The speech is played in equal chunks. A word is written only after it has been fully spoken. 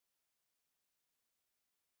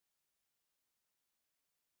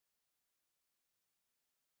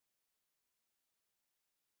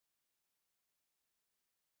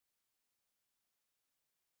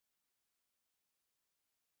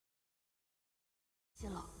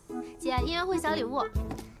了，姐，音乐会小礼物。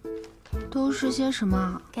都是些什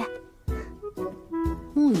么？给。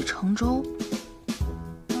木已成舟。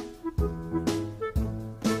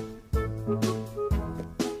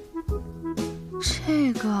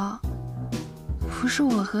这个不是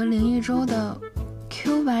我和林一舟的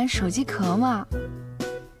Q 版手机壳吗？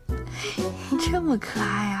这么可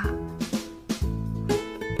爱啊！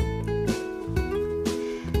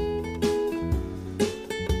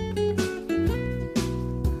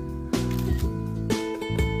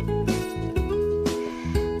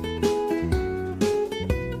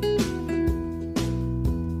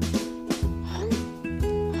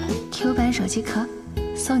 Q 版手机壳，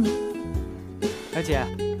送你。哎姐，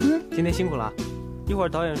今天辛苦了，一会儿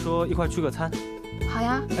导演说一块聚个餐。好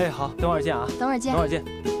呀。哎，好，等会儿见啊。等会儿见。等会儿见。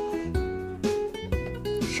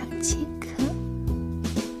手机壳。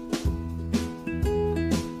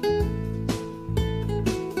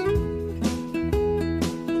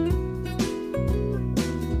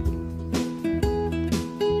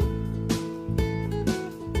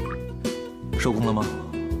收工了吗？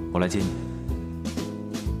我来接你。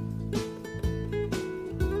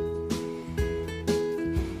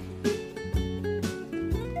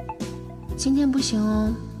 今天不行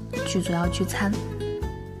哦，剧组要聚餐。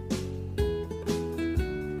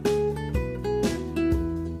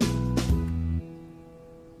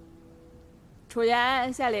楚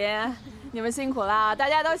妍、夏琳，你们辛苦了，大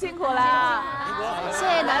家都辛苦了，谢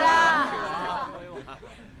谢大家。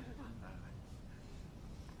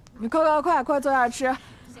你快坐下吃，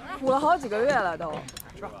捂了好几个月了都。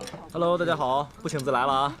Hello， 大家好，不请自来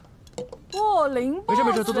了啊。哦，林 boss，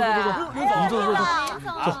 没事，坐，你们坐。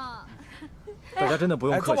大家真的不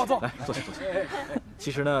用客气，来坐下。其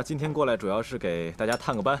实呢，今天过来主要是给大家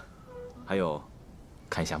探个班，还有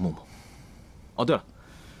看一下木木。哦，对了，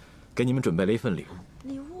给你们准备了一份礼物。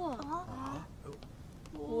礼物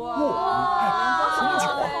哇！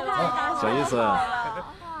小意思，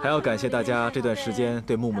还要感谢大家这段时间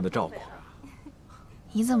对木木的照顾。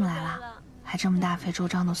你怎么来了？还这么大费周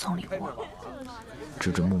章的送礼物？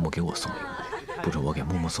只准木木给我送礼物，不准我给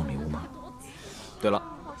木木送礼物吗？对了。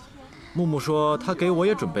 木木说：“他给我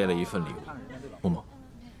也准备了一份礼物。木木，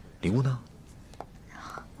礼物呢？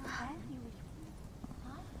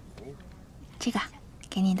这个，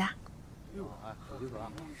给你的。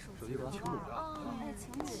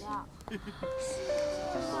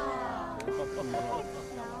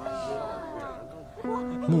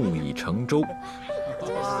木已成舟。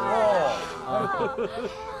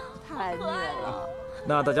太虐了。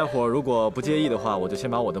那大家伙如果不介意的话，我就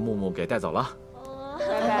先把我的木木给带走了。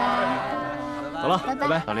拜拜。 走了，拜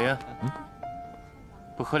拜。老林，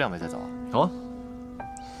不喝2杯再走啊？好啊。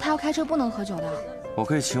他要开车不能喝酒的。我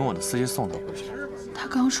可以请我的司机送他回去。他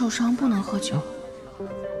刚受伤不能喝酒，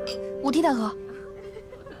我替他喝。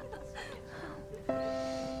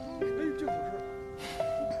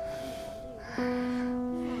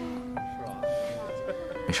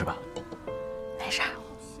没事吧？没事。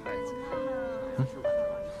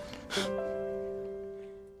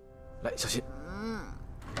来，小心。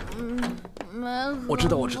 我知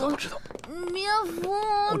道。别扶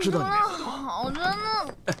我！我知道你没喝多。好着呢。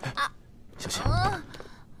小心。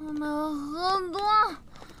没喝多。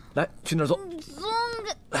来，去那儿坐。松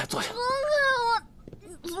开。来，坐下。松开我。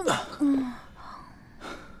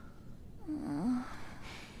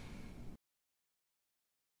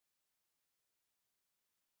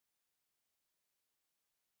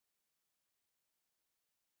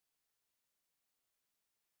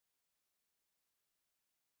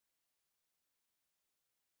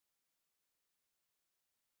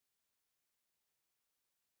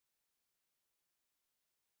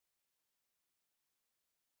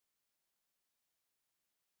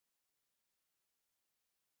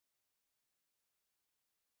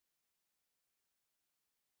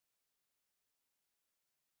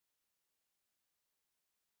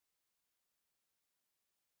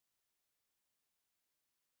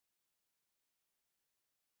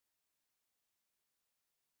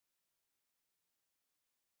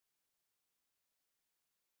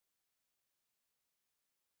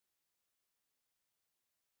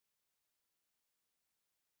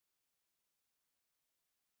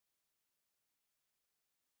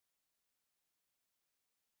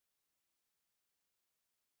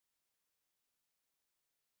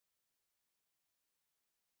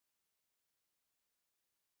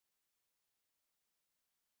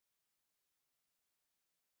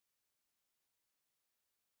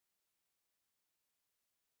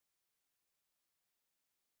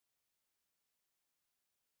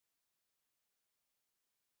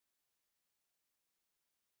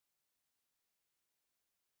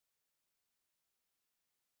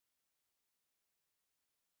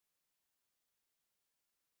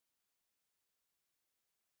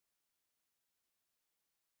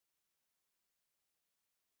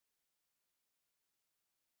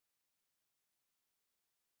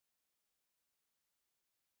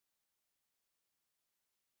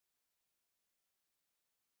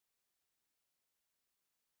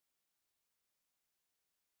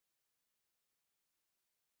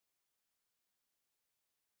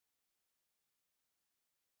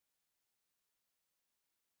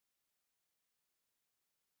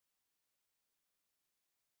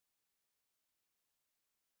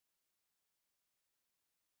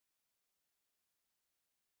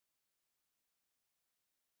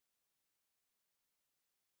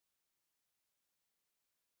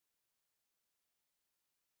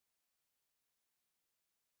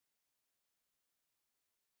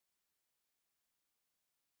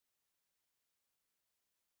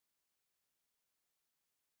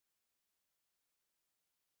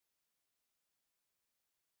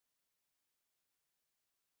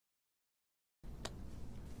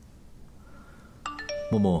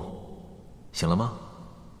木木，醒了吗？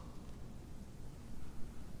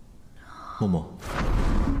木木，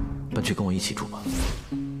搬去跟我一起住吧。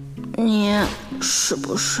你是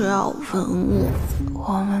不是要吻我？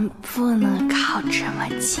我们不能靠这么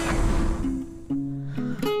近。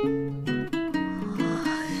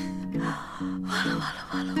完了！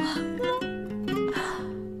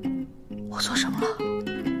我做什么了？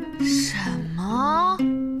什么？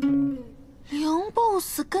凌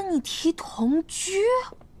boss 跟你提同居？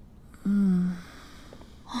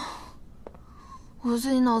我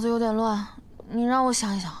最近脑子有点乱，你让我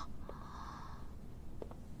想一想。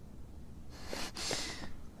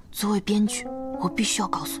作为编剧，我必须要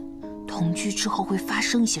告诉你，同居之后会发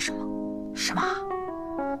生一些什么。什么？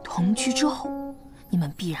同居之后，你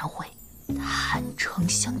们必然会坦诚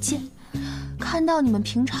相见，看到你们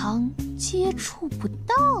平常接触不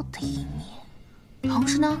到的一面，同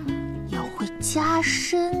时呢，也会加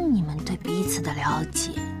深你们对彼此的了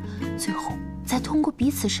解，最后再通过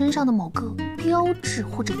彼此身上的某个标志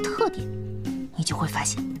或者特点，你就会发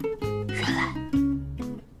现，原来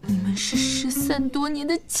你们是13多年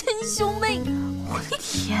的亲兄妹。我的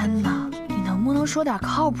天哪，你能不能说点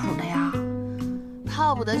靠谱的呀？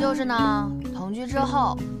靠谱的就是呢，同居之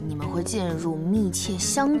后你们会进入密切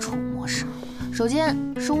相处模式。首先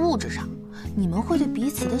是物质上，你们会对彼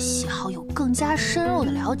此的喜好有更加深入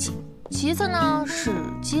的了解。其次呢是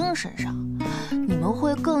精神上，你们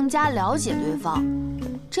会更加了解对方。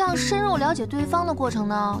这样深入了解对方的过程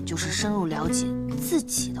呢，就是深入了解自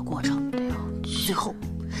己的过程。最后，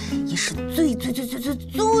也是最重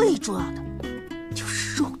要的，就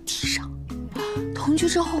是肉体上。同居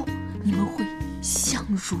之后，你们会相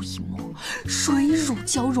濡以沫，水乳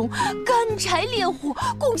交融，干柴烈火，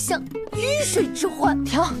共享鱼水之欢。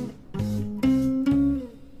停！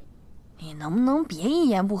你能不能别一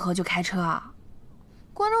言不合就开车啊？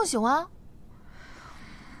观众喜欢。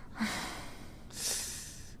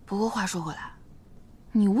不过话说回来，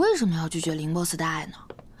你为什么要拒绝凌 boss 的爱呢？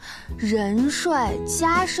人帅，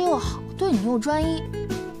家世又好，对你又专一，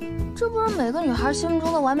这不是每个女孩心目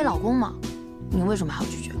中的完美老公吗？你为什么还要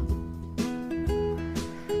拒绝？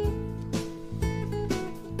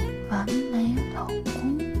完美老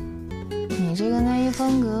公，你这个内衣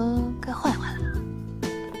风格该换一换。